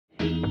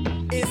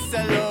It's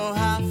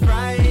Aloha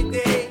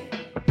Friday,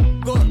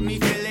 got me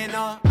feeling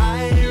all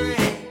irate.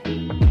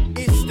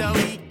 It's the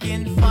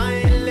weekend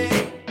finally,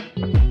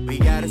 we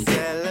gotta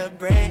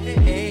celebrate.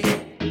 Hey.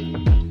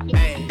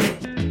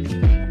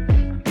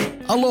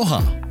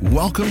 Aloha,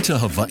 welcome to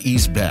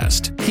Hawaii's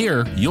Best.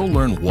 Here, you'll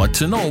learn what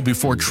to know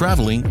before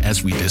traveling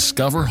as we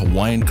discover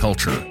Hawaiian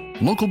culture,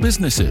 local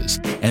businesses,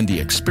 and the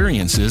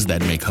experiences that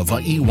make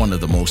Hawaii one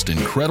of the most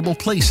incredible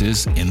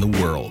places in the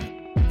world.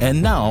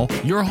 And now,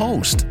 your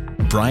host,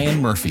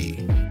 Brian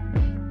Murphy.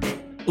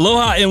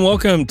 Aloha and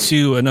welcome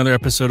to another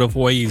episode of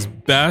Hawaii's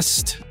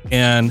Best.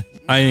 And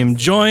I am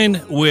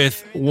joined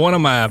with one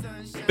of my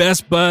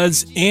best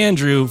buds,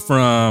 Andrew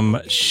from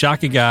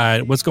Shaka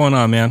Guide. What's going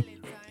on, man?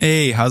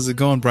 Hey, how's it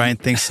going, Brian?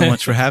 Thanks so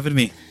much for having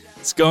me.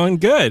 It's going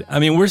good. I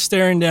mean, we're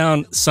staring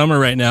down summer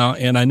right now,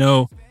 and I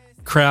know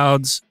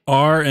crowds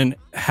are and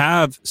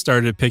have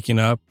started picking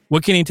up.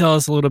 What can you tell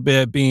us a little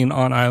bit being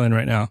on island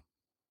right now?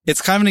 It's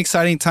kind of an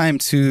exciting time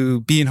to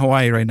be in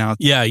Hawaii right now.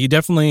 Yeah, you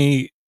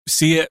definitely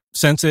see it,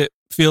 sense it,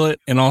 feel it.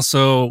 And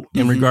also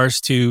in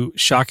regards to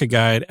Shaka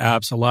Guide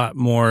apps, a lot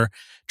more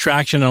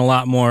traction and a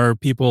lot more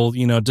people,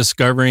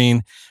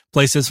 discovering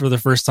places for the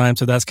first time.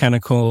 So that's kind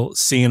of cool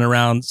seeing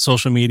around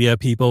social media,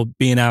 people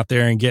being out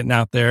there and getting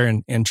out there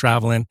and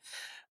traveling.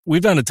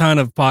 We've done a ton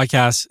of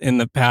podcasts in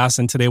the past,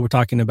 and today we're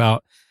talking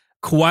about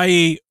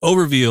Kauai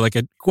overview, like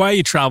a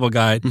Kauai travel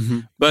guide.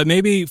 But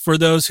maybe for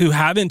those who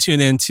haven't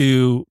tuned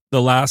into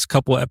the last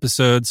couple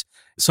episodes,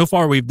 so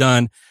far we've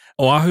done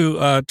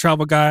Oahu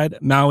travel guide,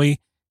 Maui.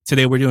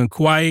 Today we're doing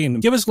Kauai,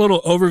 and give us a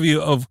little overview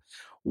of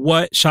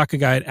what Shaka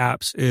Guide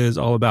apps is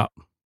all about.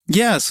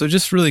 Yeah, so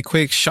just really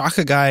quick,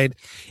 Shaka Guide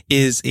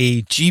is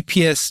a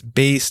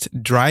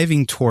GPS-based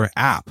driving tour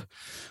app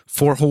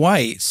for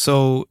Hawaii.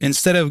 So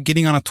instead of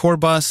getting on a tour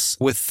bus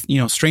with,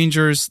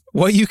 strangers,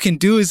 what you can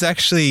do is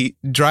actually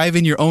drive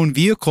in your own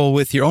vehicle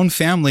with your own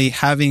family,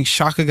 having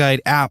Shaka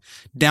Guide app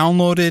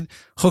downloaded,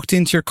 hooked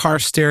into your car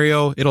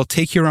stereo. It'll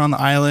take you around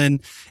the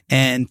island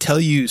and tell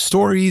you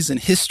stories and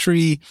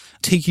history,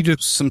 take you to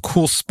some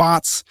cool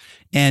spots,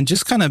 and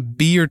just kind of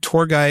be your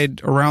tour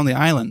guide around the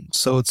island.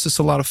 So it's just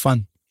a lot of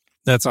fun.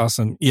 That's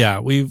awesome. Yeah,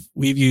 we've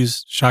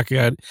used Shaka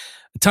Guide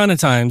a ton of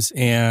times,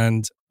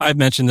 and I've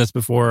mentioned this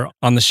before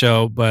on the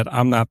show, but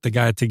I'm not the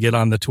guy to get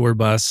on the tour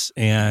bus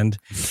and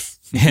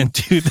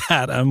do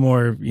that. I'm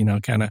more,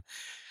 kind of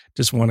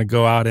just want to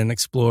go out and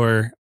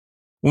explore.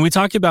 When we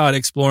talk about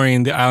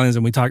exploring the islands,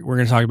 and we're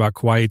going to talk about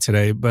Kauai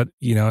today, but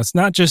it's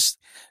not just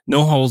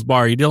no holds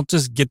bar. You don't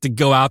just get to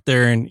go out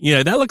there and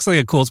that looks like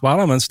a cool spot.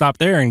 I'm going to stop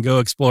there and go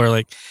explore.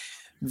 Like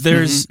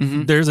there's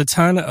a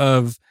ton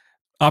of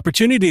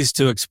opportunities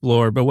to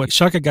explore, but what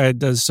Shaka Guide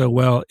does so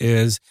well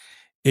is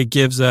it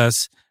gives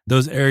us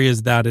those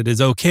areas that it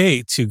is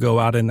okay to go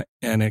out and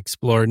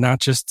explore, not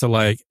just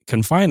to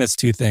confine us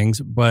to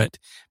things, but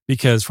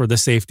because for the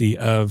safety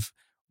of,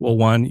 well,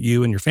 one,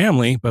 you and your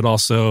family, but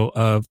also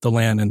of the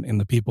land and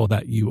the people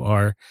that you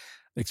are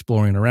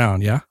exploring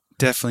around. Yeah,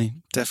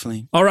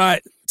 definitely. All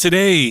right.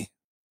 Today,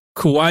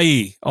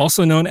 Kauai,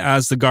 also known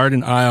as the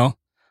Garden Isle,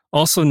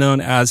 also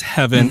known as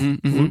Heaven.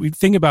 We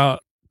think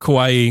about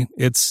Kauai,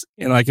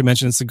 like I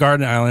mentioned, it's the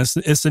Garden Island.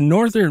 It's the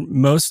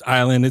northernmost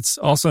island. It's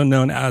also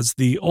known as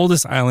the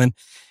oldest island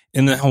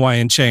in the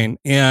Hawaiian chain.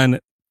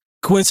 And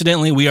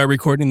coincidentally, we are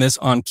recording this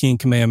on King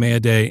Kamehameha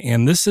Day.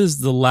 And this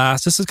is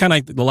kind of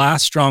like the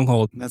last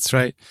stronghold. That's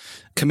right.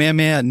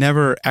 Kamehameha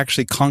never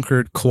actually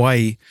conquered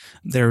Kauai.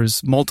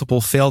 There's multiple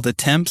failed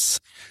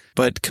attempts,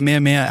 but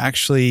Kamehameha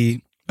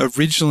actually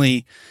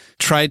originally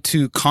tried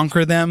to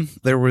conquer them.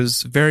 There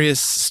was various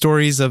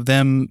stories of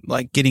them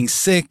getting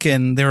sick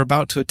and they were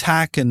about to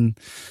attack and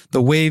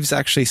the waves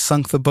actually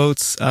sunk the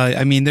boats.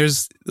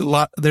 There's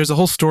a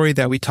whole story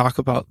that we talk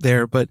about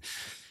there, but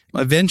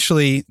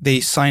eventually they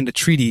signed a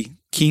treaty,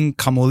 King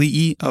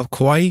Kamoli'i of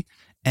Kauai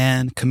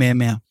and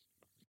Kamehameha.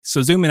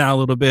 So zooming out a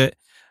little bit,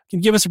 can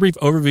you give us a brief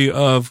overview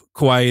of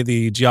Kauai,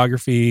 the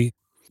geography?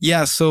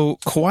 Yeah, so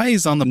Kauai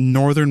is on the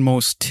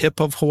northernmost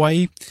tip of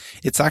Hawaii.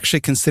 It's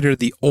actually considered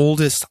the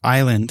oldest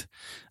island.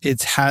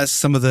 It has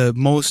some of the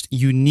most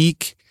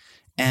unique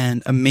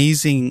and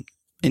amazing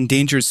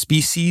endangered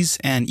species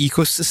and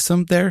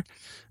ecosystem there.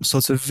 So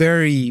it's a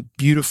very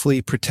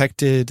beautifully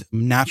protected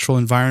natural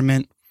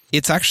environment.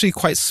 It's actually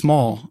quite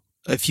small.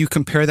 If you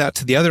compare that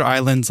to the other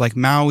islands like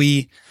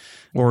Maui,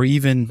 or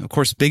even, of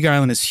course, Big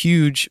Island is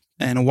huge,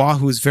 and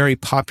Oahu is very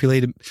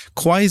populated.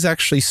 Kauai is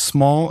actually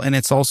small, and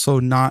it's also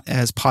not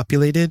as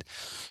populated.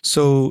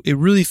 So it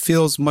really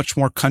feels much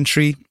more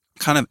country,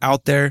 kind of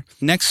out there.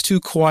 Next to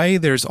Kauai,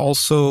 there's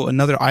also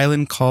another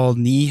island called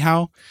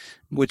Niihau,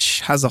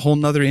 which has a whole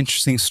nother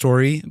interesting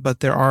story, but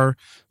there are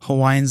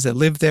Hawaiians that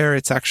live there.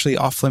 It's actually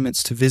off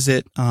limits to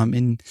visit.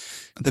 And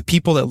the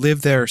people that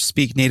live there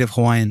speak native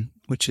Hawaiian,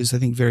 which is, I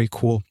think, very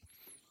cool.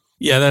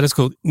 Yeah, that is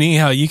cool.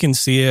 Niihau, you can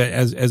see it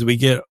as we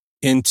get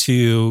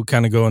into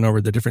kind of going over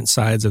the different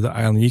sides of the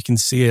island. You can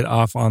see it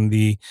off on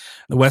the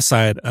west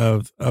side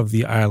of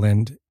the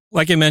island.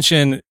 Like I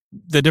mentioned,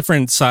 the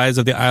different sides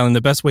of the island,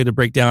 the best way to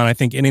break down, I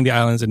think, any of the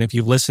islands, and if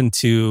you've listened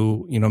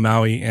to,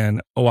 Maui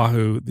and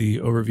Oahu, the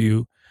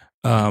overview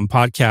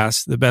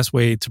podcast, the best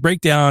way to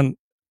break down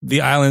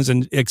the islands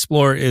and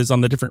explore is on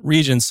the different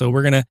regions. So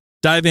we're going to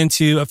dive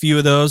into a few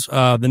of those.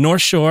 The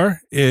North Shore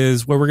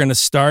is where we're going to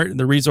start.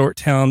 The resort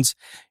towns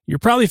you're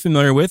probably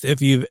familiar with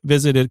if you've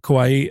visited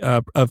Kauai,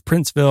 of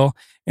Princeville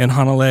and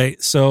Honolulu.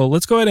 So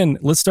let's go ahead and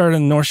let's start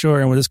in the North Shore,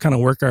 and we'll just kind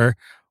of work our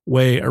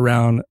way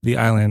around the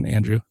island,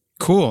 Andrew.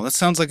 Cool. That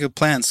sounds like a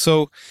plan.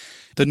 So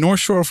the North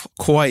Shore of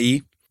Kauai,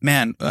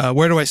 man,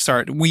 where do I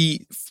start?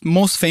 We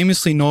most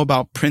famously know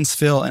about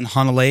Princeville and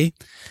Honolulu.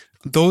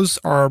 Those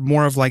are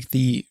more of like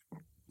the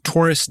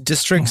tourist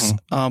districts,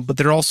 but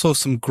there are also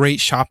some great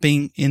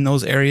shopping in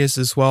those areas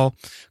as well,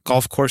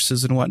 golf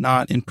courses and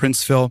whatnot in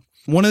Princeville.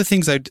 One of the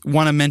things I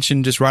want to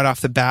mention just right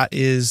off the bat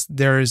is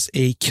there's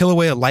a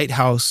Kilauea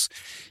lighthouse.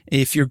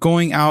 If you're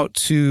going out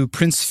to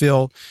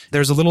Princeville,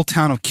 there's a little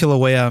town of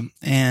Kilauea,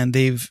 and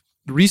they've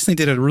recently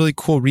did a really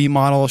cool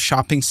remodel,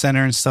 shopping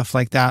center and stuff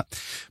like that.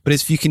 But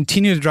if you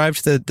continue to drive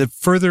to the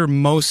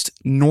furthermost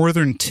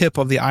northern tip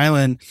of the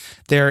island,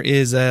 there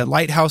is a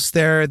lighthouse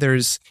there.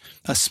 There's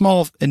a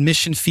small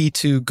admission fee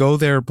to go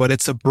there, but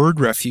it's a bird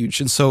refuge.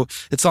 And so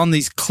it's on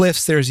these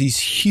cliffs. There's these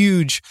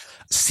huge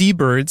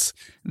seabirds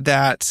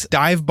that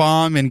dive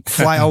bomb and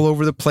fly all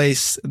over the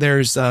place.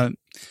 There's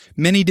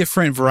many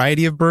different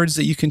variety of birds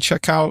that you can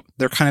check out.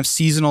 They're kind of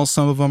seasonal.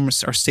 Some of them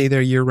are stay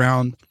there year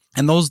round.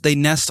 And they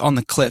nest on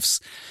the cliffs.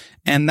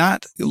 And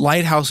that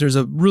lighthouse, there's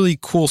a really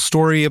cool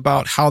story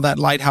about how that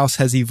lighthouse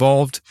has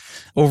evolved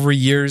over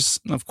years,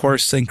 of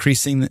course,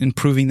 improving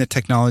the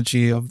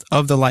technology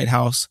of the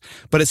lighthouse,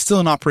 but it's still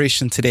in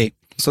operation today.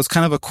 So it's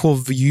kind of a cool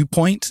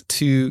viewpoint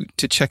to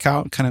check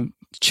out, kind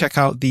of check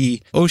out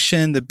the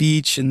ocean, the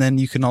beach, and then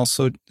you can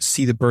also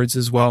see the birds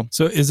as well.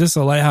 So is this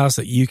a lighthouse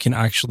that you can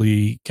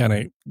actually kind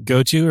of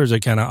go to, or is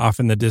it kind of off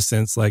in the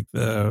distance like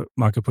the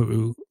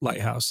Makapu'u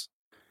lighthouse?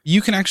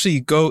 You can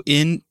actually go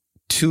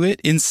into it,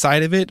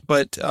 inside of it,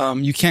 but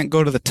you can't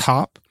go to the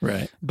top.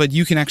 Right. But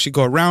you can actually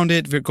go around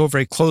it, go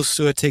very close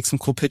to it, take some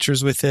cool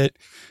pictures with it.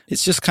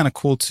 It's just kind of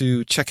cool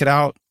to check it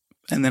out.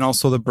 And then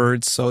also the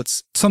birds. So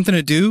it's something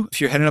to do if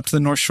you're heading up to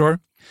the North Shore.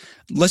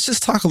 Let's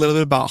just talk a little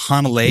bit about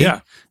Honolulu. Yeah.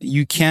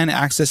 You can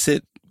access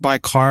it by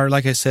car,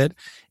 like I said.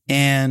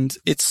 And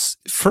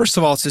first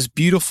of all, it's this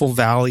beautiful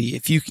valley.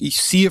 If you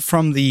see it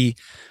from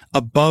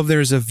above,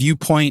 there's a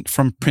viewpoint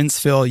from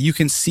Princeville. You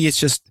can see it's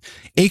just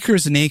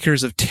acres and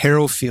acres of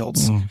taro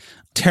fields.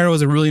 Taro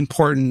is a really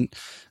important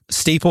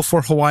staple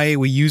for Hawaii.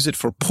 We use it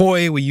for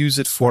poi. We use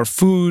it for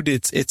food.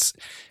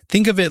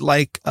 Think of it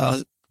like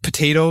a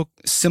potato,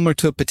 similar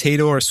to a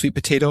potato or a sweet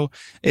potato.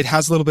 It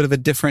has a little bit of a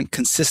different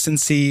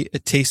consistency.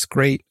 It tastes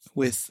great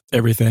with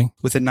everything,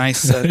 with a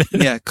nice,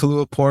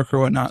 kalua pork or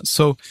whatnot.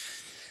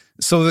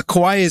 So the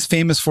Kauai is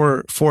famous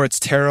for its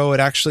taro. It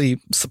actually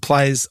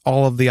supplies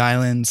all of the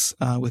islands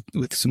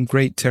with some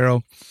great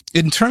taro.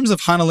 In terms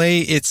of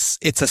Honolulu, it's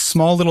a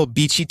small little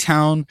beachy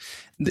town.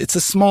 It's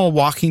a small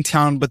walking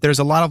town, but there's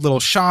a lot of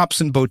little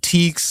shops and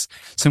boutiques,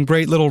 some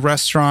great little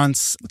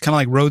restaurants, kind of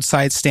like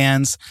roadside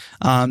stands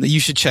that you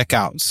should check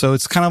out. So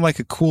it's kind of like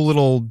a cool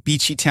little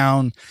beachy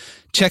town.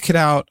 Check it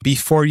out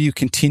before you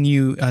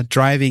continue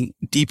driving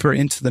deeper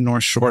into the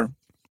North Shore.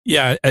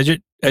 Yeah, as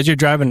you're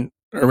driving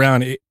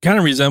around, it kind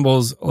of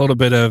resembles a little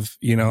bit of,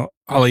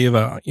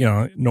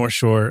 Haleiwa, North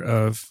Shore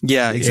of.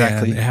 Yeah,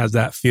 exactly. It has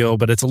that feel,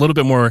 but it's a little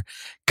bit more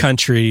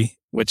country,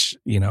 which,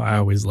 I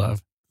always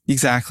love.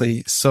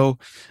 Exactly. So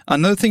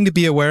another thing to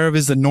be aware of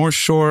is the North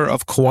Shore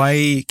of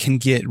Kauai can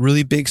get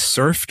really big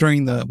surf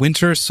during the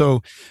winter.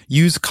 So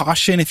use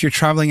caution if you're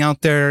traveling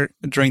out there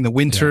during the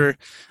winter.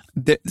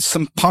 Yeah.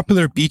 Some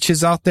popular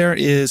beaches out there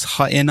is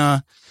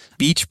Haena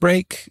Beach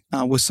Break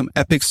with some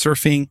epic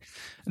surfing.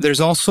 There's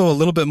also a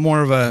little bit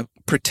more of a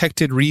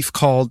protected reef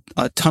called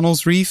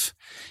Tunnels Reef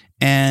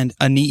and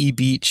Ani'i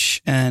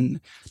Beach. And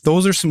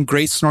those are some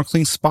great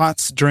snorkeling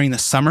spots during the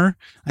summer.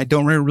 I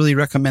don't really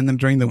recommend them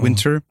during the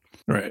winter.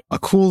 Right. A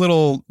cool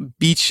little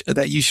beach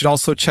that you should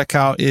also check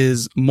out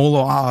is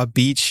Moloa'a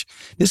Beach.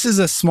 This is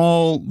a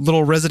small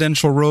little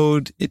residential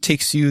road. It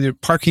takes you, the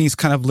parking is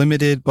kind of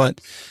limited,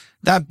 but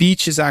that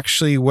beach is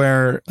actually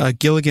where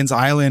Gilligan's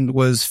Island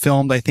was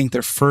filmed, I think,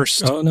 their first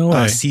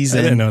season.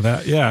 I didn't know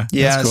that. Yeah.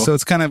 Yeah. Cool. So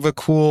it's kind of a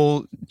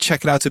cool,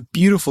 check it out. It's a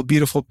beautiful,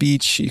 beautiful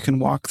beach. You can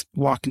walk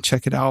and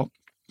check it out.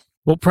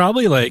 Well,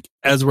 probably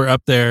as we're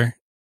up there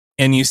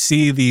and you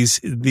see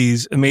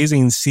these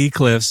amazing sea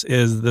cliffs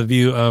is the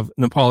view of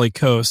Nepali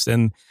coast.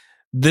 And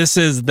this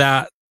is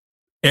that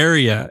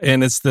area,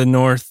 and it's the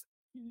North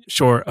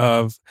Shore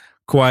of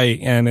Kauai.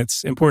 And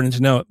it's important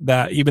to note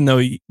that even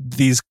though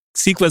these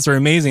sea cliffs are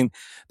amazing,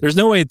 there's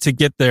no way to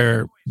get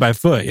there by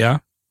foot. Yeah.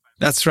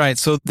 That's right.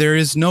 So there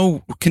is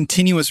no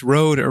continuous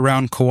road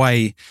around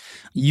Kauai.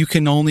 You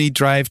can only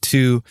drive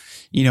to,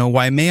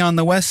 Waimea on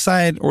the west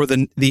side or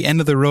the end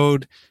of the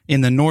road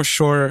in the North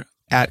Shore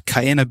at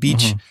Kaena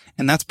Beach.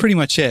 And that's pretty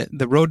much it.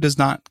 The road does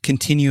not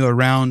continue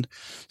around.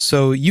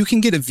 So you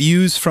can get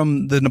views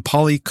from the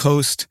Nepali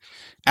coast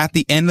at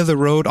the end of the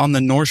road on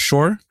the North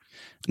Shore.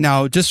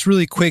 Now, just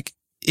really quick,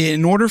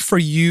 in order for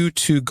you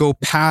to go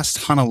past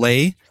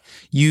Hanalei,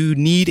 you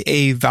need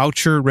a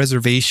voucher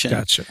reservation.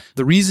 Gotcha.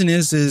 The reason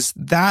is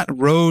that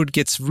road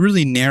gets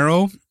really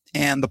narrow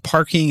and the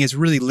parking is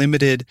really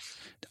limited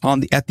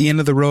at the end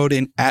of the road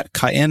at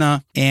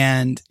Kaena.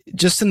 And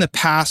just in the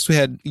past, we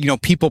had,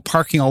 people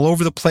parking all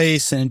over the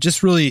place and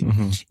just really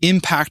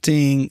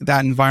impacting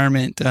that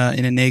environment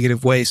in a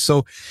negative way.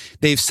 So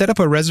they've set up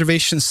a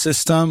reservation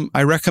system.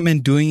 I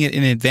recommend doing it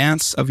in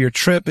advance of your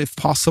trip if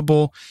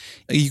possible.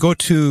 You go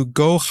to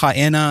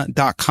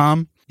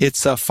gohaena.com.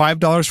 It's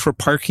 $5 for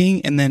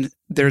parking, and then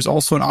there's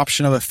also an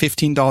option of a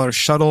 $15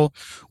 shuttle,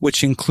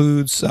 which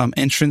includes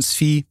entrance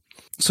fee.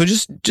 So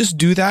just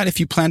do that if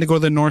you plan to go to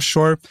the North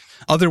Shore.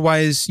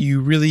 Otherwise,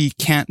 you really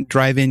can't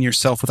drive in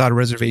yourself without a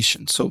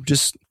reservation. So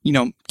just,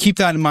 keep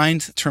that in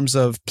mind in terms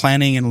of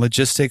planning and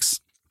logistics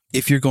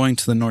if you're going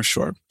to the North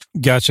Shore.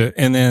 Gotcha.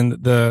 And then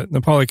the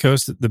Nepali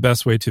coast, the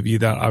best way to view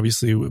that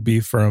obviously would be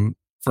from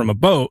a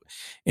boat.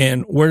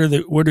 And where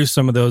do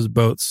some of those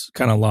boats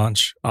kind of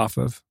launch off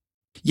of?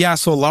 Yeah,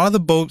 so a lot of the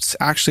boats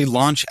actually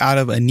launch out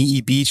of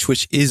Ani'i Beach,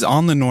 which is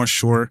on the North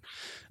Shore.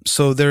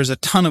 So there's a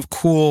ton of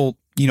cool,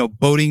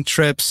 boating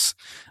trips.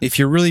 If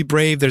you're really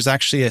brave, there's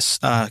actually a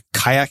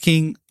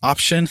kayaking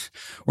option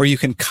where you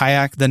can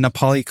kayak the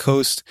Nepali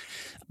coast.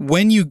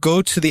 When you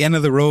go to the end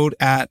of the road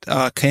at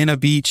Kaena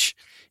Beach,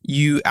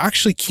 you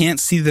actually can't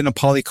see the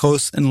Nepali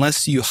coast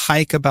unless you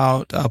hike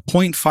about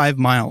 0.5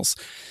 miles.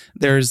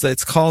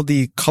 It's called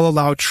the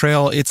Kalalau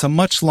Trail. It's a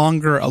much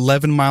longer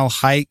 11-mile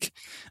hike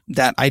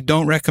that I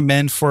don't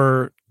recommend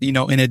for, in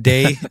a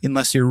day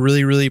unless you're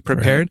really, really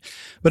prepared. Right.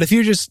 But if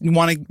you just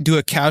want to do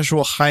a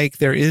casual hike,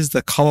 there is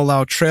the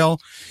Kalalau Trail.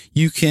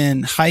 You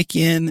can hike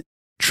in.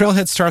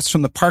 Trailhead starts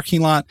from the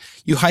parking lot.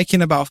 You hike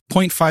in about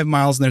 0.5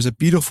 miles and there's a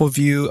beautiful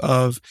view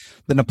of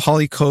the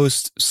Nepali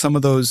coast, some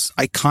of those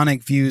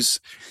iconic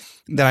views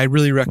that I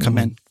really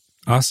recommend.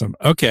 Awesome.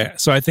 Okay.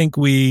 So I think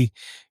we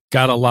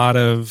got a lot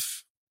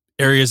of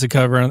areas to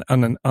cover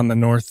on the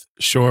North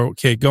Shore.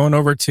 Okay. Going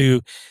over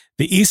to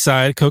the east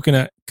side,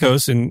 Coconut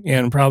Coast,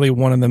 and probably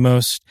one of the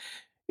most,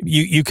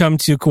 you come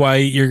to Kauai,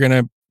 you're going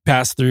to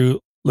pass through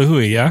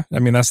Lihue, yeah? I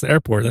mean, that's the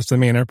airport. That's the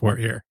main airport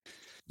here.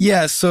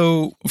 Yeah,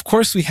 so of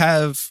course we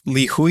have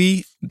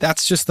Lihue.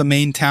 That's just the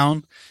main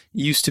town. It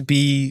used to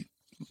be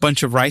a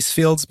bunch of rice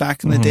fields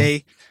back in the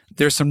day.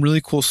 There's some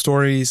really cool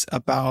stories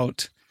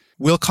about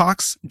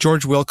Wilcox,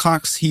 George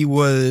Wilcox. He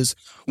was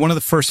one of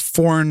the first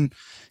foreign,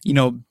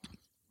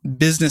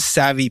 business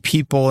savvy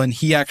people, and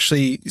he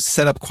actually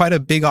set up quite a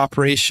big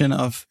operation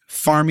of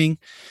farming,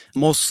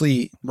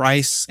 mostly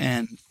rice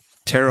and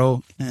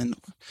taro and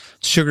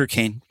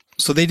sugarcane.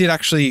 So they did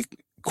actually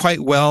quite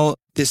well.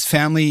 This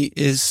family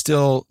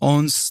still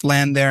owns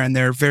land there, and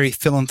they're very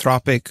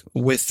philanthropic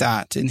with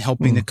that in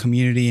helping the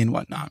community and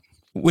whatnot.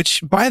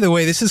 Which, by the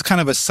way, this is kind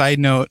of a side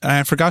note. And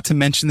I forgot to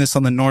mention this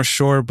on the North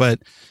Shore, but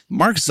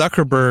Mark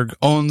Zuckerberg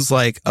owns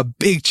like a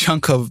big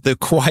chunk of the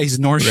Kauai's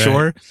North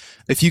Shore.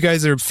 If you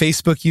guys are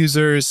Facebook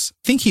users,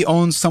 I think he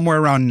owns somewhere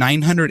around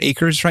 900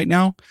 acres right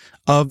now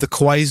of the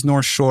Kauai's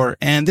North Shore.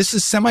 And this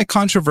is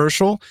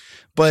semi-controversial,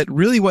 but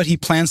really what he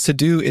plans to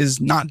do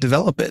is not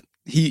develop it.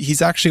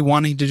 He's actually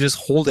wanting to just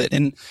hold it.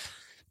 And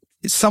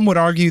some would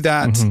argue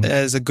that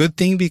as a good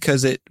thing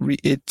because it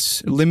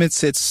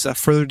limits its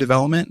further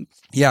development.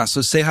 Yeah,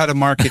 so say hi to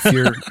Mark if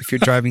you're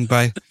driving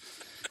by.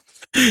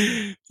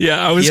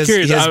 Yeah, I was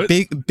curious. He has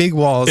big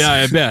walls. Yeah,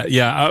 I bet.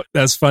 Yeah,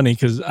 that's funny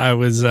because I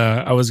was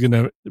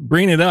gonna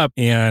bring it up,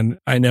 and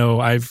I know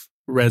I've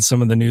read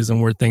some of the news on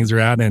where things are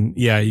at, and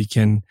yeah, you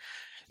can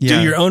do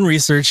your own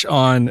research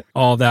on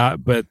all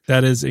that. But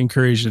that is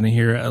encouraging to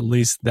hear at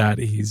least that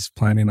he's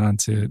planning on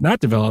to not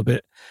develop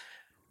it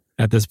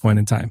at this point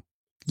in time.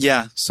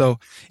 Yeah. So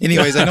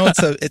anyways, I know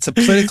it's a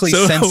politically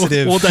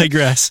sensitive. We'll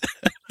digress.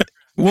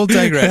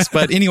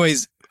 But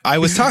anyways, I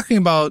was talking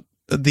about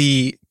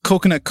the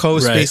Coconut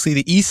Coast, basically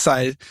the east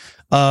side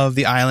of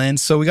the island.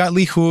 So we got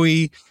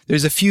Lihue.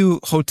 There's a few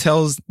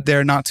hotels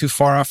there not too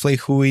far off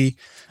Lihue.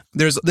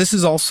 This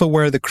is also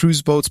where the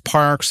cruise boats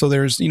park. So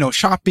there's,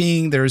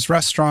 shopping, there's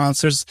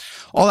restaurants, there's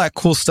all that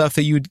cool stuff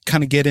that you'd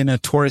kind of get in a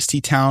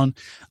touristy town.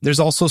 There's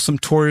also some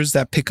tours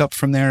that pick up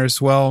from there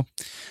as well.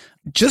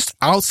 Just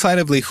outside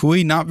of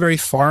Lihue, not very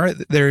far,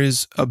 there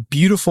is a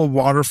beautiful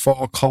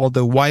waterfall called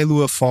the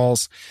Wailua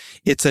Falls.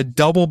 It's a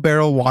double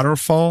barrel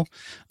waterfall.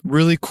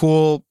 Really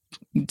cool.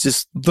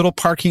 Just little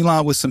parking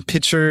lot with some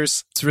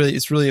pictures.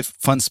 It's really a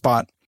fun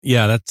spot.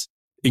 Yeah, that's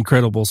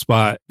incredible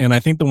spot. And I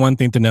think the one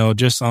thing to know,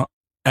 just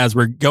as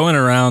we're going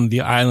around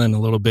the island a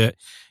little bit,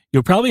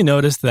 you'll probably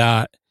notice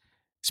that,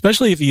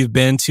 especially if you've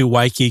been to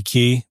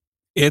Waikiki,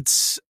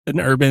 it's an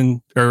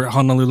urban, or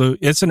Honolulu,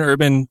 it's an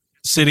urban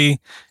city.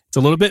 It's a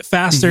little bit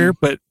faster,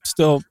 but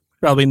still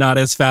probably not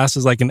as fast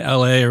as like in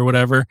LA or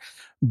whatever.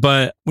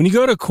 But when you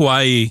go to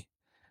Kauai,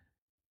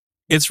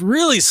 it's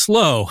really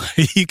slow.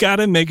 You got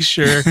to make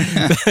sure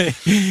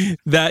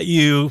that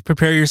you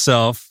prepare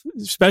yourself,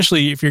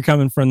 especially if you're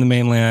coming from the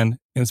mainland,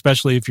 and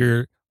especially if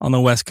you're on the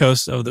West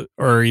Coast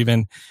or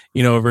even,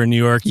 over in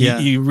New York,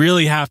 you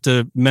really have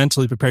to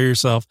mentally prepare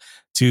yourself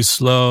to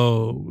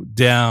slow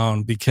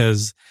down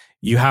because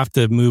you have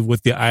to move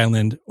with the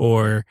island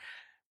or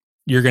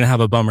you're going to have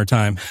a bummer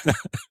time.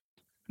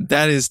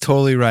 That is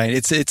totally right.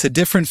 It's a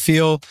different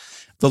feel.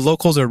 The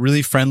locals are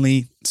really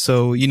friendly.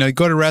 So, you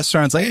go to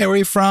restaurants like, hey, where are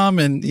you from?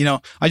 And,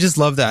 I just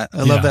love that.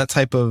 I love that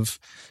type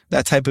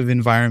of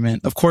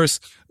environment. Of course,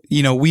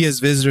 we as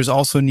visitors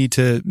also need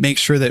to make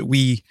sure that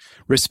we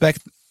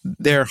respect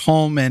their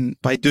home and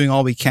by doing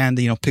all we can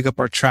to, pick up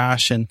our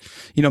trash and,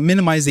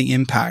 minimize the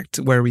impact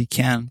where we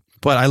can.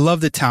 But I love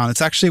the town.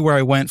 It's actually where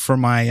I went for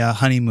my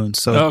honeymoon.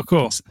 So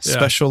cool.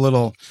 Special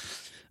little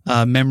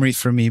memory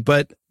for me.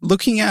 But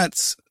looking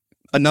at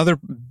another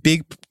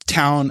big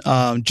town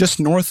just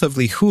north of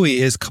Lihue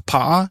is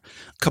Kapaa.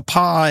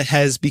 Kapaa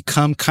has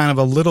become kind of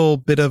a little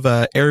bit of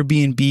a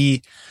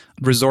Airbnb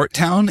resort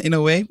town in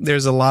a way.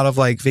 There's a lot of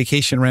like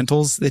vacation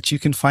rentals that you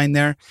can find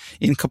there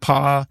in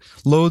Kapaa.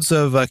 Loads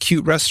of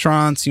cute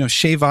restaurants,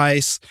 shave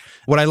ice.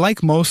 What I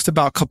like most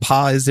about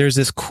Kapaa is there's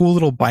this cool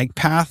little bike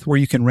path where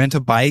you can rent a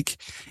bike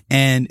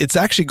and it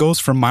actually goes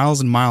for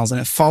miles and miles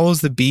and it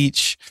follows the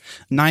beach.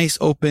 Nice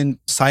open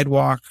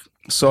sidewalk.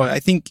 So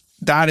I think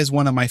that is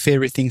one of my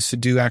favorite things to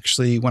do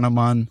actually when I'm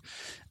on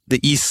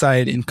the east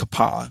side in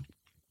Kapaa.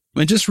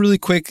 And just really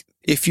quick,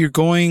 if you're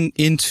going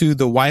into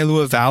the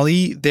Wailua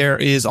Valley, there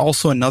is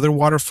also another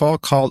waterfall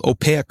called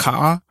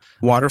Opeaka'a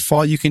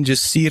waterfall. You can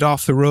just see it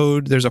off the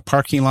road. There's a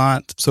parking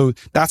lot. So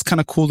that's kind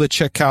of cool to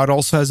check out. It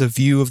also has a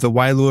view of the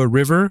Wailua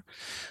River.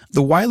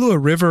 The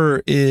Wailua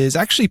River is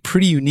actually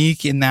pretty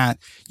unique in that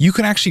you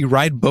can actually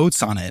ride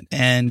boats on it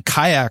and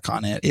kayak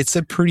on it. It's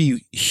a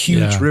pretty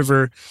huge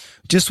river.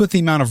 Just with the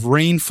amount of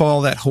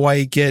rainfall that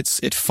Hawaii gets,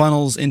 it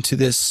funnels into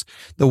the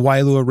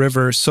Wailua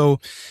River. So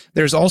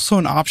there's also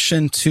an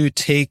option to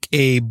take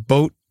a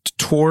boat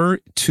tour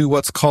to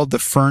what's called the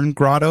Fern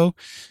Grotto.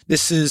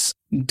 This is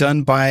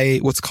done by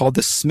what's called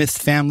the Smith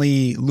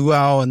Family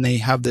Luau, and they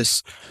have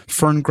this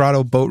Fern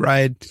Grotto boat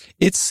ride.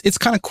 It's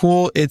kind of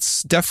cool.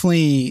 It's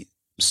definitely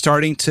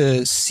starting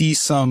to see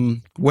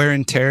some wear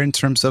and tear in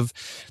terms of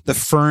the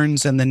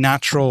ferns and the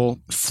natural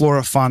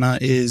flora fauna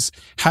is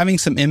having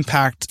some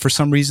impact. For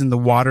some reason, the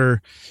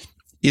water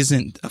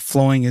isn't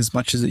flowing as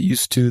much as it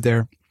used to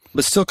there,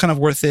 but still kind of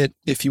worth it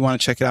if you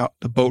want to check it out,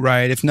 the boat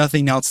ride. If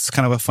nothing else, it's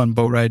kind of a fun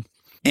boat ride.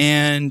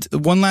 And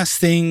one last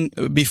thing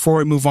before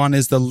we move on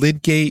is the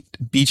Lidgate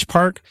Beach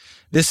Park.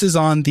 This is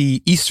on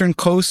the eastern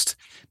coast.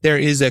 There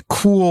is a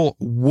cool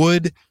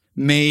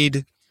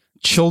wood-made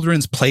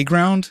children's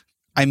playground.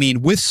 I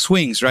mean, with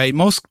swings, right?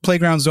 Most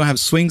playgrounds don't have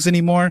swings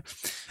anymore.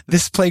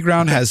 This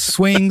playground has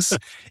swings.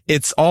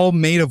 It's all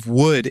made of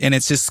wood and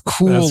it's just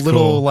cool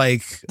little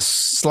like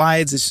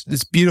slides. It's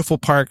this beautiful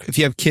park. If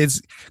you have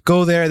kids,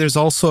 go there. There's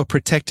also a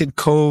protected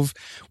cove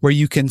where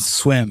you can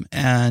swim.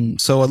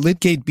 And so a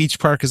Lidgate Beach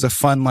Park is a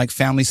fun like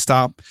family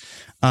stop,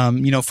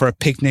 for a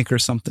picnic or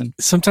something.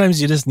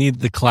 Sometimes you just need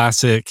the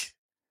classic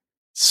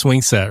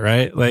swing set,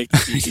 right? Like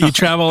you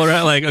travel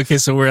around like, okay,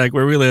 so we're like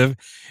where we live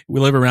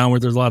around where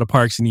there's a lot of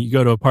parks and you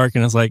go to a park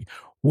and it's like,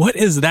 what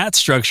is that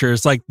structure?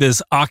 It's like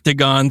this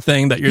octagon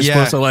thing that you're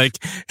supposed to like,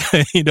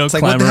 it's climb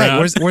like, what the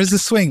around. Heck? Where's the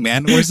swing,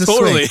 man? Where's the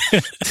swing?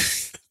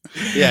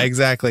 Yeah,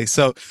 exactly.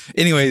 So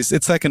anyways,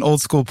 it's like an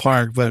old school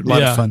park, but a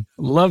lot of fun.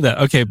 Love that.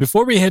 Okay.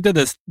 Before we head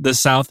to the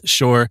South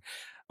Shore,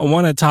 I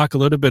want to talk a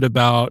little bit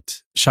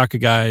about Shaka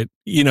Guide.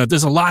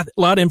 There's a lot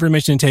of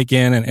information to take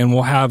in, and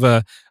we'll have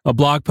a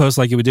blog post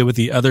like we did with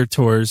the other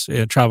tours,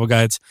 travel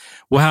guides.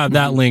 We'll have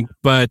that link.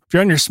 But if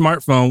you're on your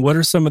smartphone, what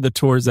are some of the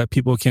tours that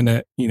people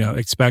can,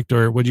 expect,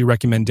 or would you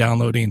recommend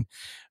downloading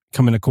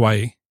coming to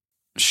Kauai?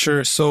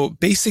 Sure. So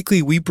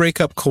basically, we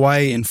break up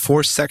Kauai in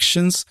 4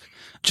 sections,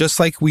 just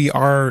like we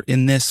are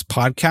in this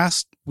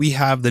podcast. We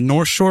have the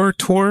North Shore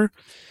tour.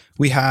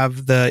 We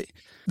have the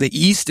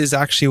east is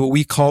actually what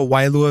we call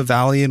Wailua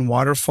Valley and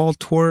Waterfall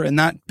Tour. And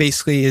that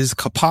basically is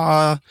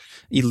Kapaa,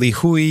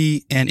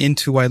 Lihue, and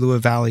into Wailua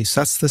Valley.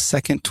 So that's the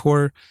second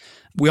tour.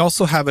 We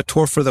also have a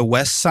tour for the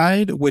west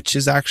side, which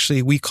is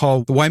actually we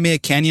call the Waimea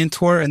Canyon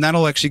Tour. And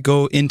that'll actually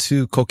go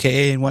into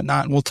Kokee and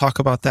whatnot. And we'll talk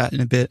about that in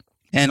a bit.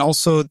 And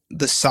also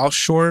the South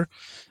Shore,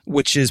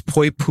 which is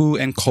Poipu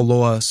and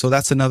Koloa. So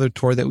that's another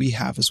tour that we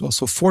have as well.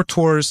 So 4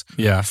 tours,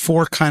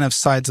 4 kind of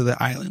sides of the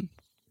island.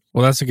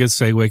 Well, that's a good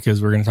segue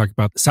because we're going to talk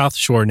about the South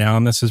Shore now.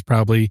 And this is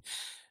probably,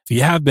 if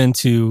you have been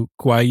to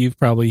Kauai, you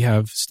probably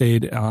have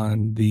stayed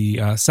on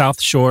the South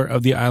Shore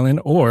of the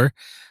island, or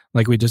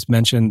like we just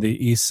mentioned,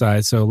 the east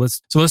side. So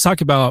let's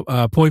talk about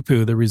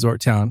Poipu, the resort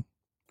town.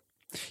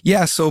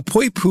 Yeah, so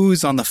Poipu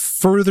is on the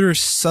further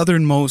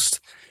southernmost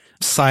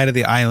side of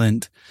the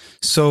island.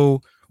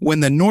 So when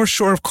the North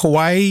Shore of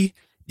Kauai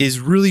is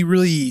really,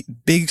 really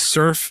big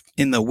surf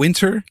in the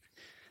winter,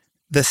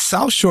 the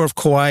South Shore of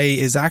Kauai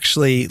is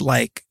actually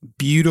like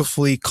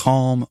beautifully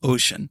calm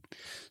ocean.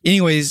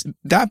 Anyways,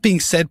 that being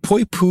said,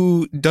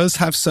 Poipu does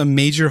have some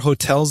major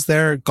hotels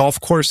there,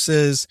 golf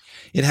courses.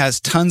 It has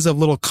tons of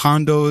little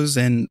condos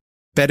and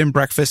bed and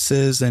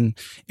breakfasts and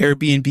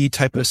Airbnb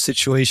type of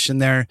situation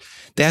there.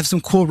 They have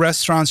some cool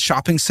restaurants,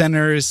 shopping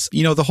centers,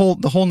 the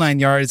whole 9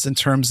 yards in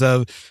terms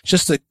of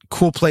just a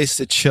cool place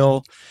to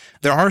chill.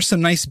 There are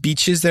some nice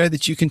beaches there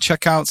that you can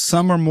check out.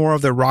 Some are more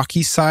of the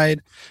rocky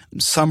side.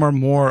 Some are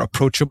more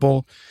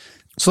approachable.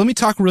 So let me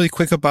talk really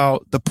quick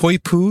about the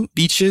Poipu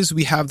beaches.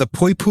 We have the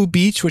Poipu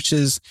Beach, which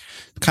is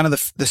kind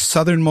of the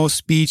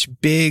southernmost beach,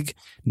 big,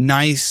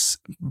 nice,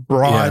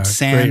 broad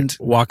sand.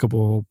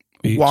 Walkable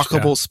beach.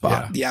 Walkable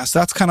spot. Yeah. So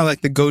that's kind of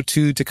like the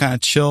go-to to kind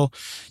of chill.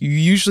 You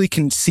usually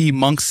can see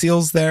monk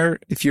seals there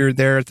if you're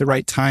there at the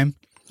right time.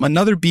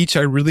 Another beach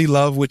I really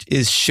love, which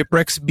is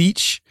Shipwrecks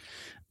Beach.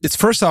 It's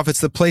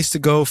the place to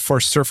go for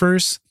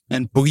surfers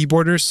and boogie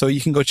boarders. So you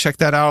can go check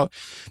that out.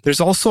 There's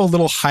also a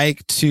little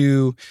hike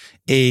to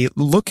a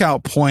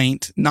lookout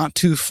point not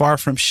too far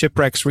from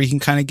Shipwrecks where you can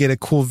kind of get a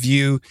cool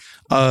view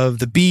of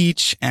the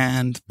beach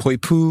and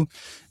Poipu.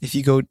 If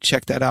you go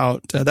check that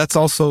out, that's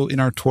also in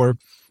our tour.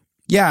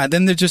 Yeah.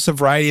 Then there's just a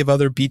variety of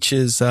other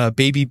beaches.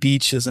 Baby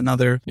Beach is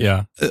another.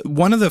 Yeah.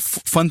 One of the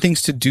fun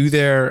things to do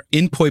there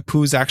in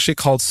Poipu is actually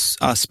called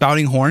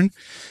Spouting Horn.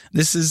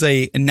 This is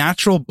a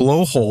natural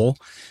blowhole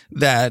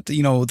that,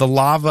 the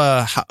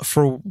lava,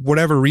 for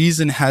whatever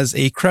reason, has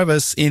a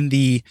crevice in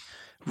the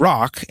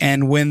rock.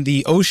 And when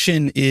the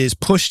ocean is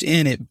pushed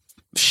in, it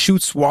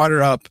shoots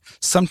water up,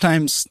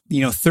 sometimes,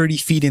 30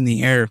 feet in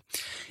the air.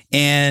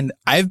 And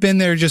I've been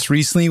there just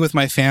recently with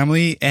my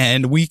family,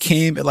 and we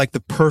came at like the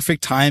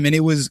perfect time, and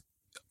it was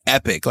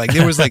epic. Like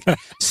there was like,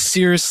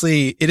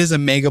 seriously, it is a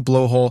mega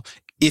blowhole.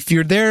 If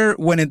you're there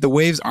when the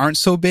waves aren't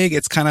so big,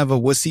 it's kind of a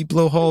wussy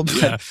blowhole,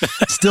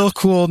 but still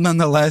cool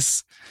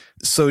nonetheless.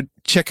 So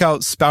check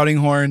out Spouting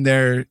Horn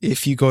there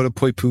if you go to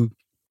Poipu.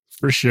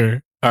 For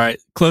sure. All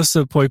right. Close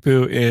to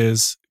Poipu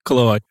is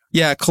Kauai.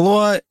 Yeah,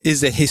 Kauai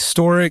is a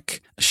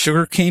historic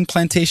sugarcane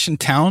plantation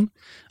town.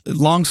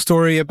 Long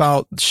story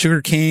about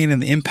sugarcane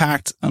and the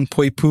impact on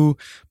Poipu,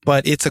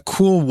 but it's a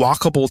cool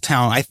walkable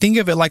town. I think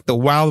of it like the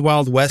Wild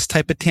Wild West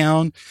type of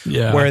town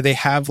where they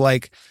have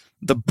like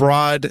the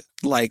broad,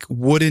 like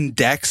wooden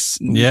decks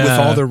with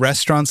all the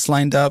restaurants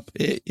lined up.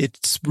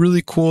 It's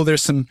really cool.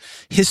 There's some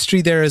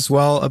history there as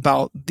well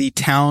about the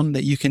town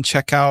that you can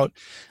check out.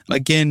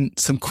 Again,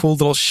 some cool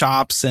little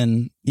shops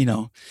and,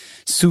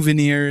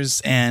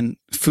 souvenirs and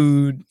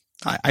food.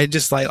 I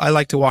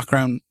like to walk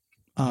around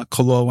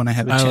Kauai when I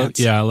have a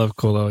chance. I love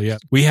Kauai. Yeah.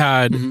 We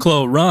had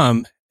Kauai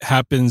rum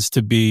happens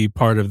to be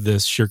part of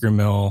this sugar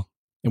mill,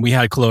 and we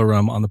had Kauai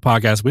rum on the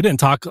podcast. We didn't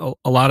talk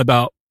a lot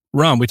about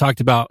rum. We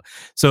talked about,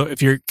 so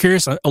if you're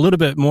curious a little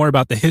bit more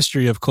about the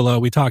history of Kauai,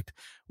 we talked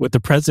with the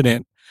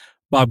president,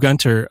 Bob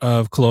Gunter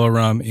of Kauai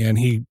rum, and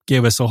he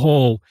gave us a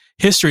whole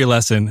history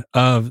lesson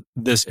of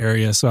this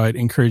area. So I'd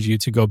encourage you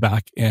to go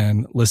back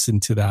and listen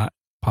to that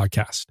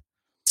podcast.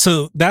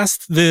 So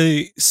that's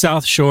the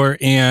South Shore,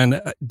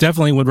 and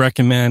definitely would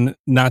recommend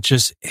not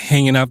just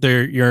hanging out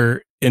there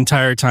your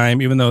entire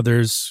time, even though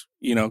there's,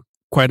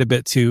 quite a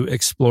bit to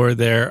explore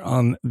there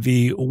on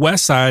the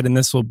west side. And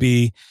this will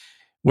be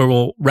where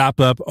we'll wrap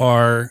up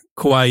our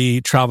Kauai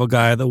travel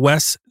guide. The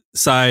west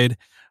side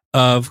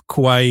of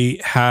Kauai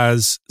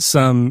has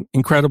some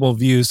incredible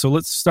views. So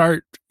let's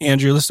start,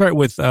 Andrew,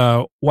 with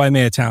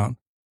Waimea Town.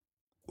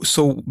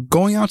 So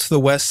going out to the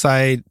west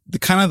side,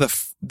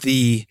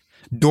 the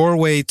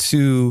doorway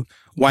to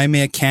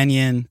Waimea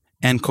Canyon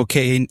and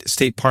Kauai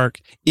State Park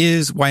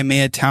is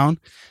Waimea Town.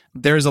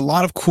 There's a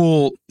lot of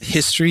cool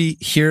history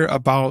here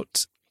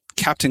about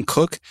Captain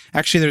Cook.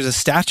 Actually, there's a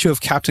statue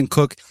of Captain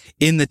Cook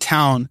in the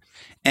town,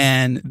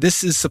 and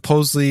this is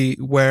supposedly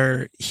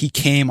where he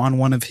came on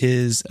one of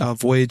his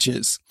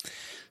voyages.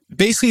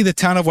 Basically, the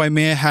town of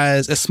Waimea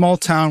has a small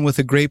town with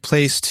a great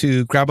place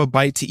to grab a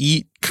bite to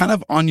eat, kind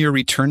of on your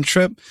return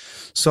trip.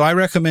 So I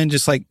recommend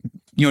just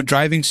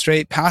driving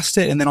straight past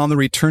it. And then on the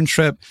return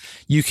trip,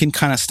 you can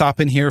kind of stop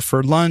in here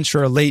for lunch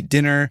or a late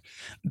dinner.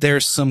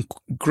 There's some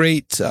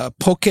great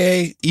poke,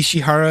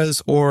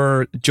 Ishihara's,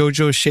 or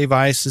Jojo's Shave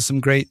Ice is some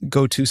great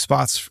go-to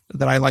spots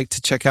that I like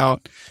to check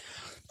out.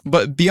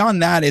 But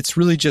beyond that, it's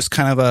really just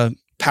kind of a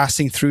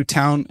passing through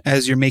town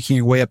as you're making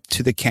your way up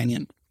to the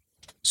canyon.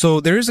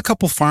 So there is a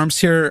couple farms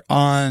here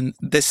on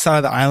this side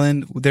of the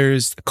island.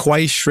 There's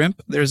Kauai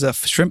Shrimp. There's a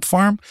shrimp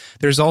farm.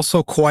 There's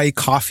also Kauai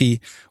Coffee,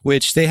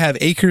 which they have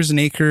acres and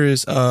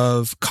acres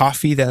of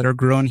coffee that are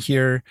grown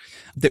here.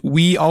 That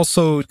we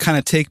also kind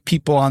of take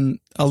people on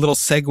a little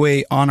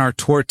segue on our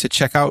tour to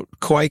check out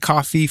Kauai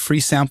Coffee,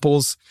 free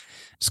samples.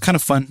 It's kind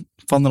of fun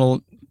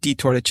little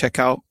detour to check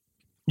out.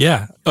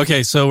 Yeah.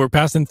 Okay. So we're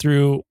passing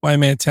through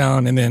Waimea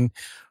Town, and then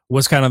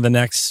what's kind of the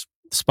next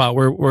spot?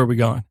 Where are we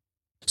going?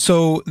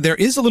 So there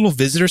is a little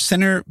visitor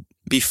center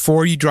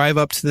before you drive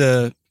up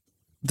to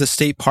the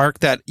state park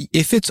that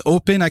if it's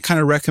open, I kind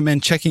of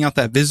recommend checking out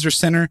that visitor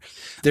center.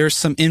 There's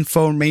some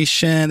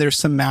information, there's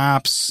some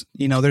maps,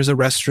 there's a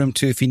restroom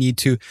too if you need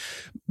to.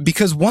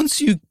 Because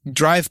once you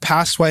drive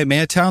past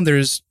Waimea Town,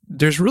 there's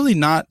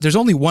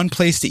only one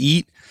place to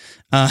eat.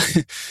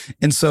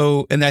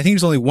 And I think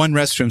there's only one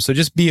restroom. So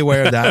just be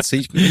aware of that. So,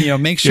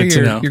 make sure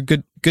you're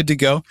good to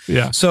go.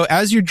 Yeah. So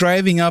as you're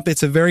driving up,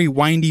 it's a very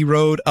windy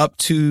road up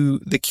to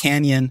the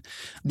canyon.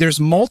 There's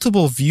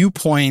multiple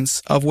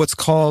viewpoints of what's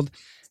called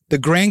the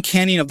Grand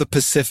Canyon of the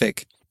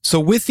Pacific. So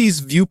with these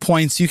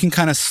viewpoints, you can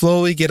kind of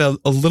slowly get a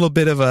little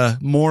bit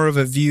of more of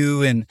a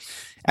view. And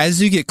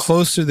as you get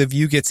closer, the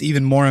view gits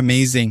even more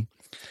amazing.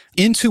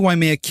 Into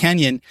Waimea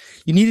Canyon,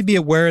 you need to be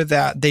aware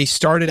that they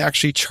started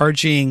actually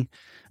charging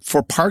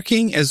for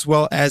parking as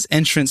well as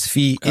entrance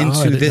fee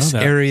into this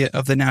area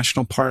of the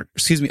national park,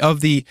 of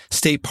the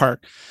state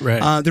park.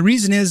 Right. The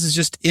reason is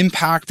just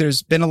impact.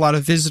 There's been a lot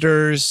of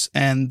visitors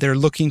and they're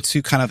looking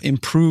to kind of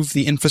improve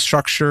the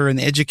infrastructure and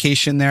the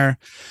education there.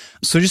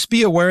 So just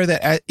be aware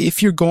that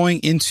if you're going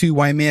into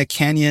Waimea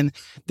Canyon,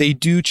 they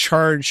do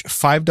charge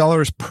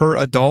 $5 per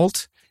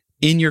adult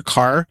in your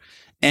car.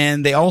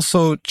 And they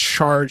also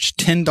charge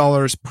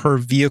 $10 per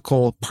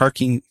vehicle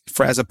parking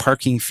as a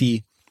parking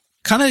fee.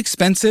 Kind of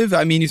expensive.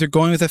 I mean, if you're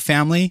going with a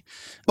family,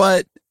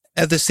 but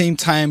at the same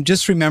time,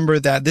 just remember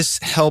that this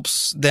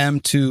helps them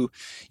to,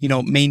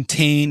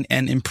 maintain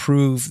and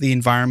improve the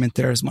environment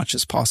there as much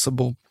as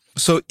possible.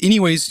 So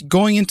anyways,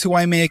 going into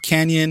Waimea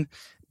Canyon,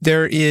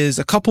 there is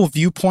a couple of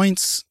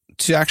viewpoints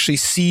to actually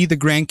see the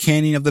Grand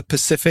Canyon of the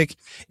Pacific.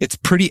 It's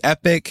pretty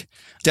epic.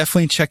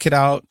 Definitely check it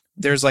out.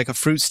 There's like a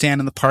fruit stand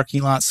in the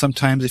parking lot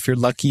sometimes if you're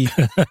lucky.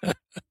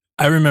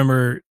 I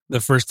remember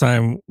the first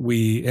time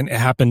and it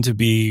happened to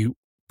be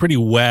pretty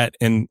wet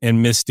and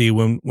misty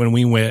when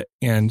we went.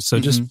 And so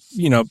just,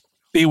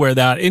 be aware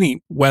that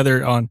any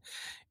weather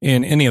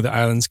in any of the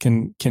islands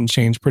can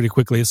change pretty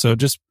quickly. So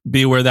just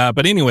be aware of that.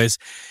 But anyways,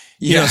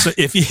 so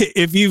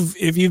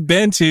if you've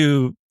been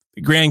to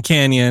Grand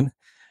Canyon,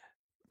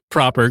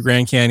 proper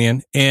Grand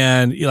Canyon,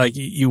 and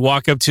you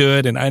walk up to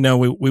it, and I know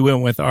we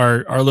went with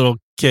our little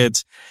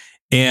kids,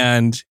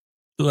 and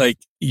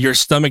your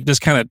stomach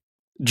just kind of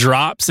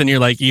drops and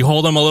you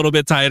hold them a little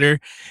bit tighter.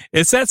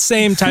 It's that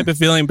same type of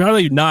feeling,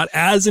 probably not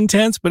as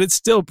intense, but it's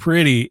still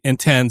pretty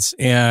intense.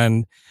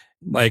 And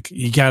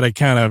you got to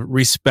kind of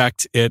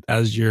respect it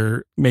as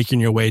you're making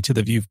your way to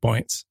the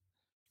viewpoints.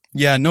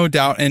 Yeah, no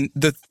doubt. And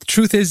the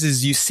truth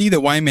is you see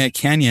the Waimea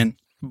Canyon,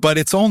 but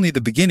it's only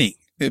the beginning,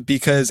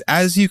 because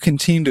as you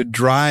continue to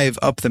drive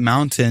up the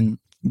mountain,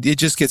 it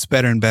just gets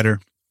better and better.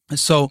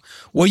 So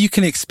what you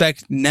can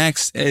expect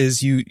next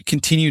as you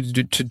continue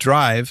to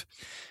drive,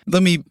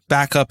 let me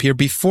back up here.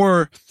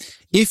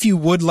 If you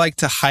would like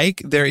to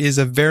hike, there is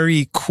a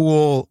very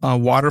cool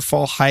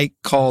waterfall hike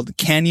called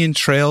Canyon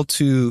Trail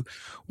to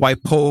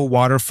Waipo'o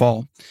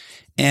Waterfall.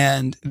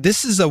 And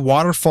this is a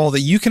waterfall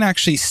that you can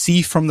actually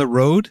see from the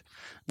road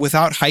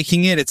without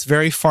hiking it. It's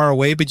very far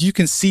away, but you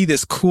can see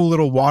this cool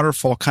little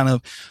waterfall kind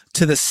of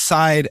to the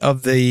side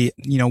of the,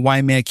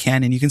 Waimea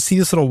Canyon. You can see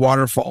this little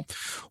waterfall.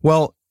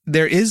 Well,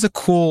 there is a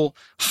cool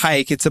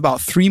hike. It's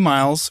about 3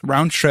 miles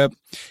round trip.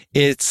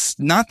 It's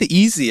not the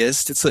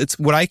easiest. It's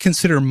what I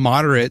consider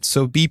moderate.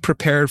 So be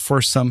prepared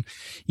for some,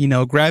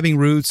 grabbing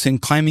roots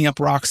and climbing up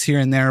rocks here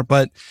and there.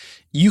 But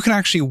you can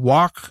actually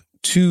walk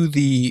to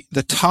the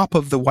top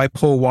of the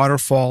Waipo'o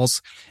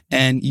waterfalls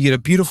and you get a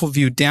beautiful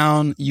view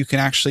down. You can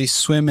actually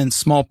swim in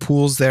small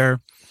pools there.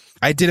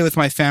 I did it with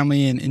my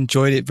family and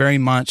enjoyed it very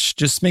much.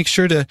 Just make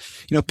sure to,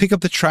 pick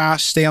up the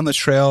trash, stay on the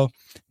trail,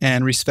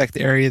 and respect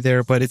the area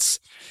there. But it's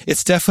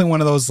definitely one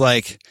of those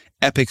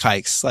epic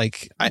hikes. I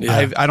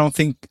don't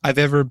think I've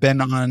ever been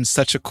on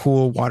such a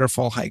cool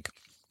waterfall hike.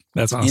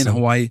 That's awesome. In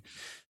Hawaii.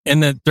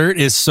 And the dirt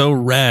is so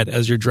red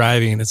as you're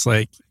driving. It's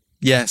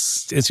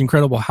yes, it's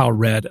incredible how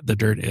red the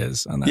dirt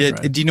is on that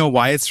ride. Do you know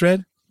why it's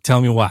red?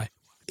 Tell me why.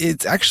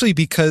 It's actually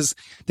because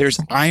there's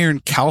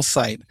iron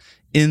calcite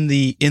in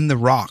the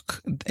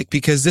rock,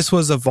 because this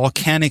was a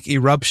volcanic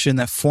eruption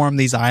that formed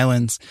these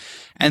islands.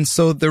 And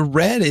so the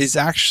red is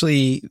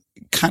actually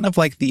kind of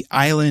like the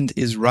island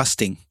is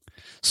rusting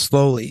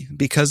slowly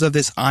because of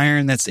this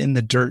iron that's in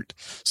the dirt.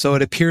 So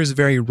it appears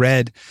very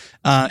red.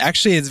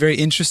 Actually, it's very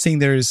interesting.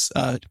 There's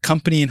a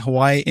company in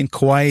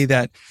Kauai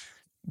that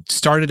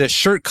started a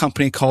shirt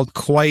company called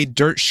Kauai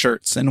Dirt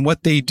Shirts. And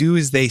what they do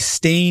is they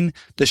stain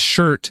the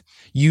shirt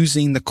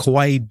using the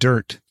Kauai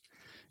dirt.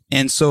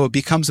 And so it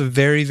becomes a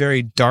very,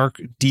 very dark,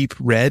 deep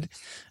red.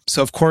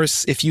 So, of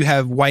course, if you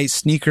have white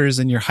sneakers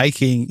and you're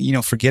hiking,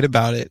 forget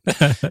about it.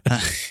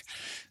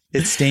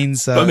 It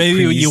stains. But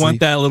maybe you want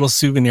that little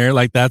souvenir.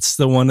 That's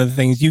one of the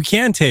things you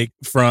can take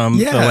from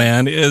the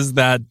land is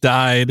that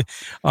dyed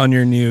on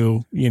your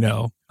new,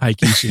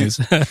 hiking shoes.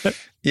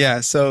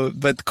 Yeah. So,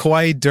 but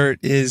Kauai dirt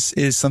is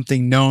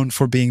something known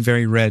for being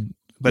very red,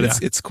 but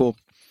it's cool.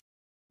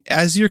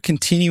 As you're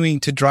continuing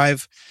to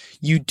drive,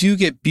 you do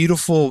get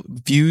beautiful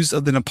views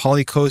of the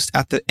Nepali coast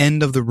at the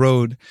end of the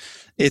road.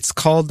 It's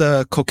called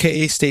the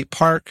Kokee State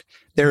Park.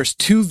 There's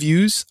 2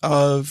 views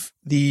of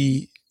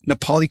the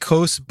Nepali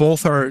coast.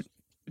 Both are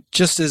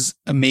just as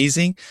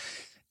amazing.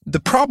 The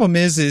problem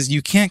is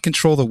you can't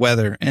control the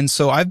weather. And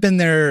so I've been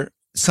there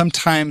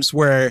sometimes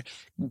where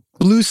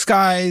blue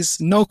skies,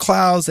 no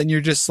clouds, and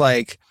you're just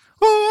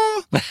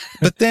oh,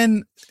 but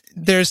then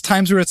there's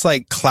times where it's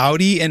like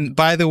cloudy. And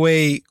by the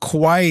way,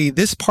 Kauai,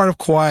 this part of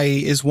Kauai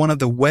is one of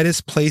the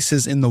wettest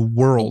places in the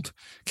world.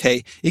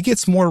 Okay. It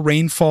gets more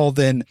rainfall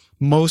than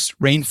most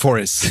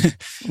rainforests.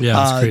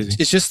 Yeah, it's crazy.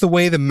 It's just the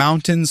way the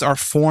mountains are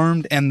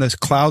formed and the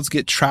clouds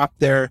get trapped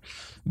there.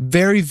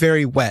 Very,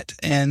 very wet.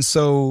 And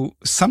so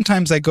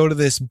sometimes I go to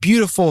this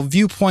beautiful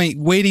viewpoint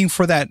waiting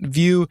for that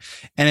view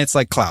and it's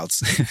like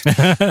clouds.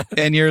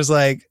 And you're just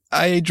like,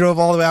 I drove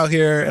all the way out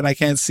here and I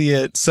can't see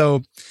it.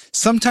 So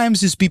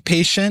sometimes just be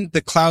patient.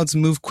 The clouds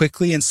move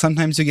quickly and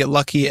sometimes you get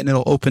lucky and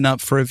it'll open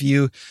up for a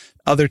view.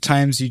 Other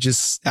times you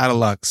just out of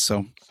luck.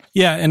 So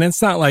yeah. And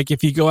it's not like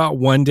if you go out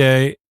one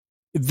day,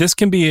 this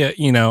can be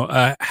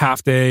a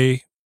half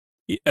day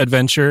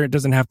adventure. It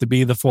doesn't have to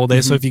be the full day.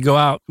 Mm-hmm. So if you go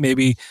out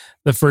maybe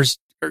the first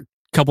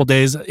couple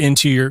days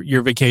into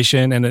your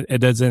vacation and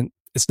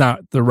it's not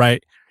the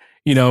right,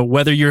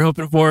 weather you're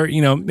hoping for,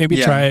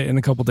 maybe try it in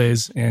a couple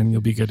days and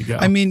you'll be good to go.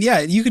 I mean, yeah,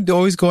 you could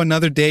always go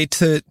another day.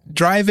 To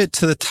drive it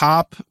to the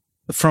top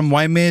from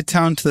Waimea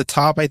Town to the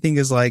top, I think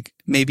is like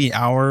maybe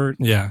hour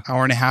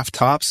and a half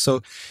tops.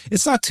 So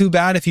it's not too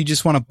bad if you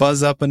just want to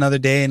buzz up another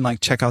day and like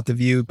check out the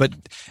view, but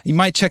you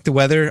might check the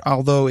weather,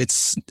 although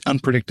it's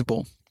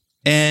unpredictable.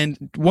 And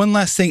one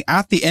last thing,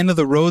 at the end of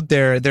the road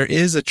there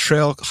is a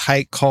trail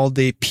hike called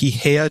the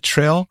Pihea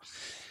Trail.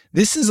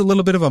 This is a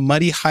little bit of a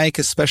muddy hike,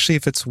 especially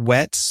if it's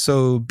wet.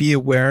 So be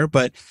aware,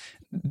 but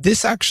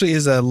this actually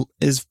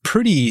is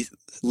pretty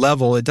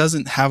level. It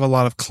doesn't have a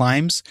lot of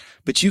climbs,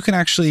 but you can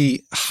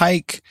actually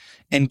hike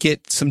and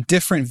get some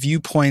different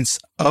viewpoints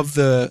of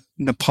the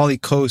Nepali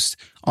coast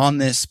on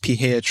this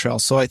Pihea Trail.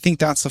 So I think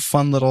that's a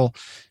fun little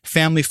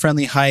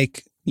family-friendly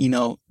hike,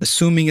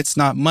 assuming it's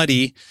not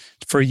muddy,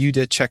 for you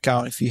to check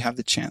out if you have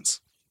the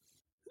chance.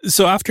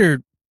 So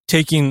after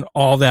taking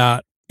all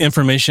that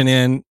information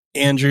in,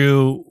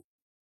 Andrew,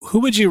 who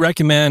would you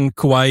recommend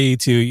Kauai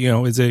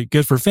to? Is it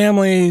good for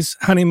families,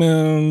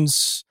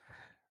 honeymoons,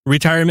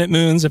 retirement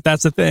moons, if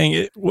that's a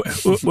thing?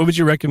 What would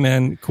you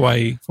recommend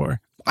Kauai for?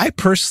 I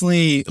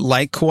personally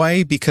like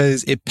Kauai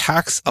because it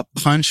packs a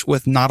punch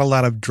with not a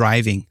lot of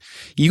driving.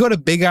 You go to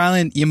Big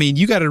Island,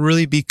 you got to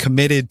really be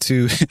committed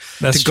to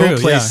go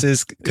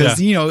places because,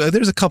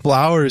 there's a couple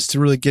hours to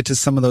really get to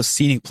some of those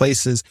scenic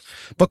places.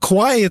 But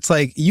Kauai, it's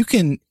like you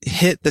can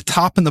hit the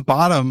top and the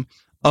bottom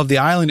of the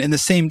island in the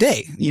same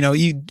day,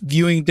 you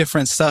viewing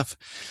different stuff.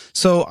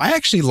 So I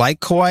actually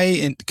like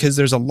Kauai because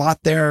there's a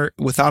lot there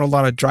without a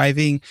lot of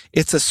driving.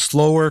 It's a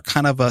slower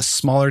kind of a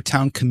smaller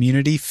town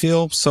community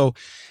feel. So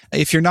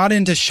if you're not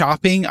into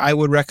shopping, I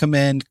would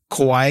recommend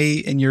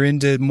Kauai, and you're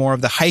into more of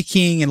the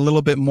hiking and a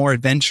little bit more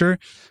adventure.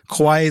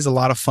 Kauai is a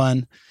lot of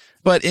fun.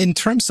 But in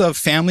terms of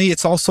family,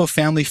 it's also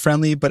family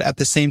friendly, but at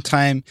the same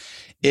time,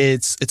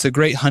 it's a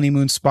great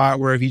honeymoon spot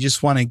where if you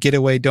just want to get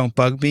away, don't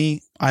bug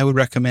me, I would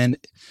recommend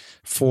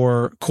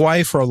for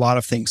Kauai for a lot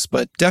of things,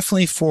 but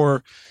definitely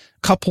for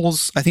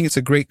couples. I think it's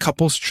a great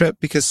couples trip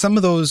because some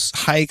of those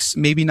hikes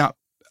maybe not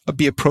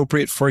be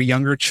appropriate for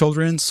younger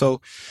children.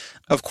 So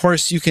of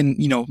course you can,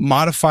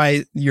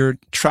 modify your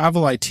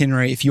travel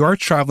itinerary if you are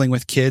traveling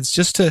with kids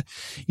just to,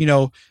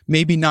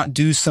 maybe not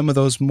do some of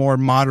those more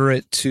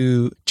moderate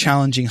to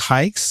challenging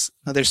hikes.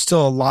 There's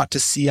still a lot to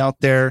see out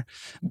there.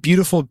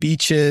 Beautiful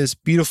beaches,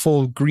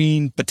 beautiful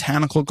green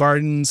botanical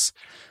gardens,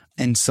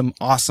 and some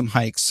awesome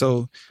hikes.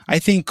 So I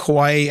think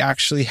Kauai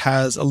actually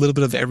has a little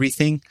bit of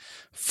everything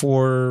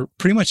for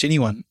pretty much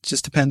anyone. It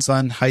just depends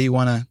on how you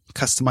want to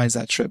customize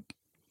that trip.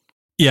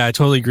 Yeah, I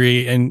totally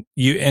agree. And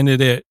you ended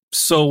it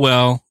so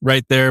well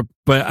right there.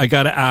 But I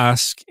got to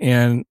ask,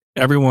 and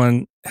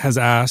everyone has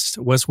asked,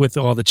 what's with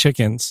all the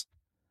chickens?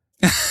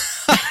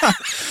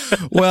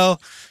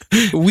 Well,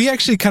 we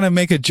actually kind of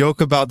make a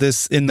joke about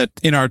this in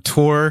our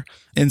tour.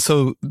 And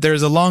so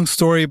there's a long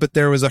story, but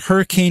there was a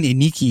Hurricane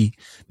Iniki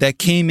that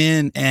came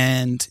in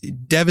and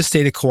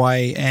devastated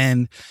Kauai.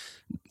 And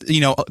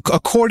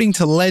according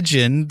to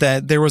legend,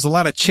 that there was a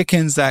lot of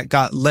chickens that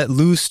got let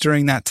loose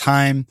during that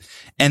time.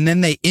 And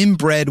then they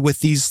inbred with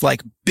these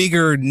like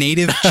bigger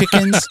native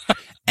chickens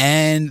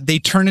and they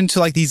turned into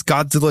like these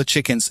Godzilla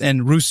chickens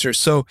and roosters.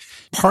 So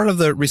part of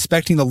the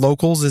respecting the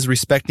locals is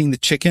respecting the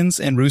chickens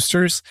and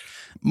roosters.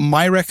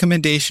 My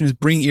recommendation is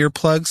bring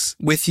earplugs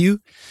with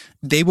you.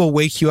 They will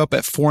wake you up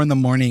at 4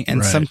 a.m.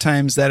 and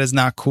sometimes that is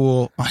not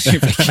cool on your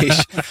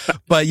vacation.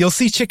 But you'll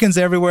see chickens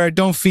everywhere.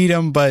 Don't feed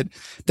them, but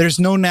there's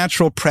no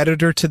natural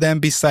predator to them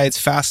besides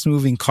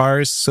fast-moving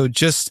cars. So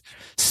just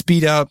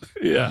speed up.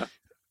 Yeah.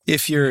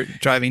 If you're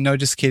driving. No,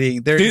 just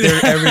kidding. They're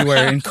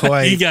everywhere in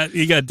Kauai.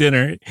 You got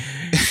dinner.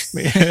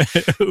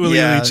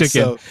 Chicken.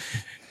 So,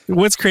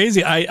 what's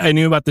crazy, I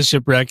knew about the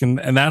shipwreck and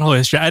that whole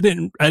history. I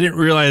didn't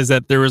realize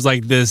that there was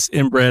like this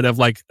inbred of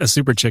like a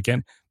super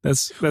chicken.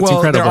 That's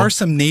incredible. There are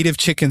some native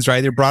chickens,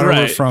 right? They're brought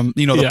over from,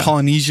 the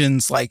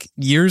Polynesians like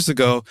years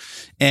ago.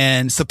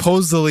 And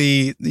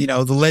supposedly,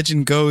 the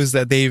legend goes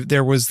that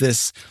there was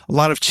a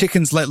lot of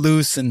chickens let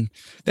loose. And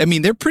I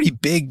mean, they're pretty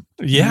big,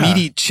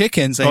 meaty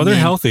chickens. They're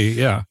healthy.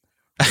 Yeah.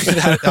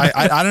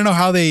 I don't know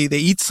how they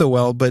eat so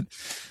well, but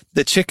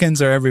the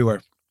chickens are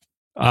everywhere.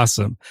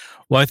 Awesome.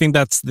 Well, I think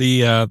that's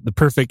the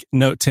perfect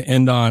note to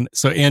end on.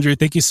 So, Andrew,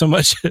 thank you so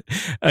much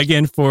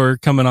again for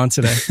coming on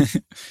today.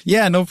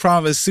 Yeah, no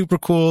problem. It's super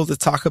cool to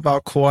talk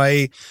about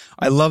Kauai.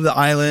 I love the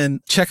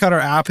island. Check out our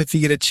app if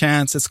you get a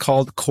chance. It's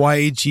called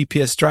Kauai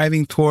GPS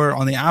Driving Tour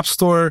on the App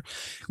Store.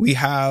 We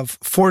have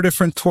 4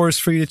 different tours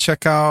for you to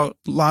check out.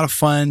 A lot of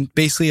fun.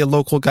 Basically, a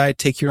local guide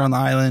take you around the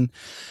island.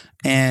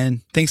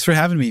 And thanks for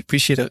having me.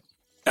 Appreciate it.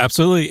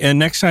 Absolutely. And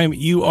next time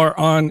you are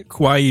on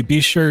Kauai,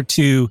 be sure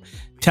to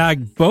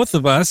tag both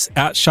of us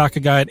at Shaka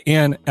Guide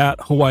and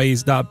at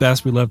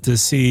Hawaii's.best. We love to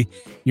see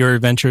your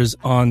adventures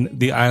on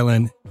the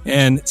island.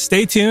 And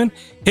stay tuned,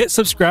 hit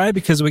subscribe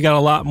because we got a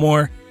lot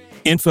more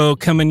info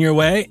coming your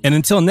way. And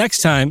until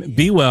next time,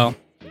 be well.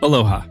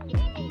 Aloha.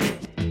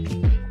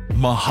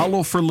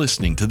 Mahalo for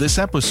listening to this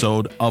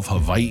episode of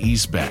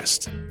Hawaii's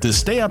Best. To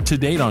stay up to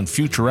date on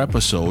future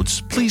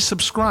episodes, please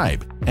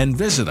subscribe and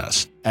visit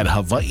us at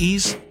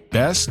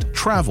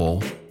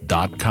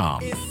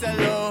hawaiisbesttravel.com. It's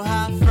aloha.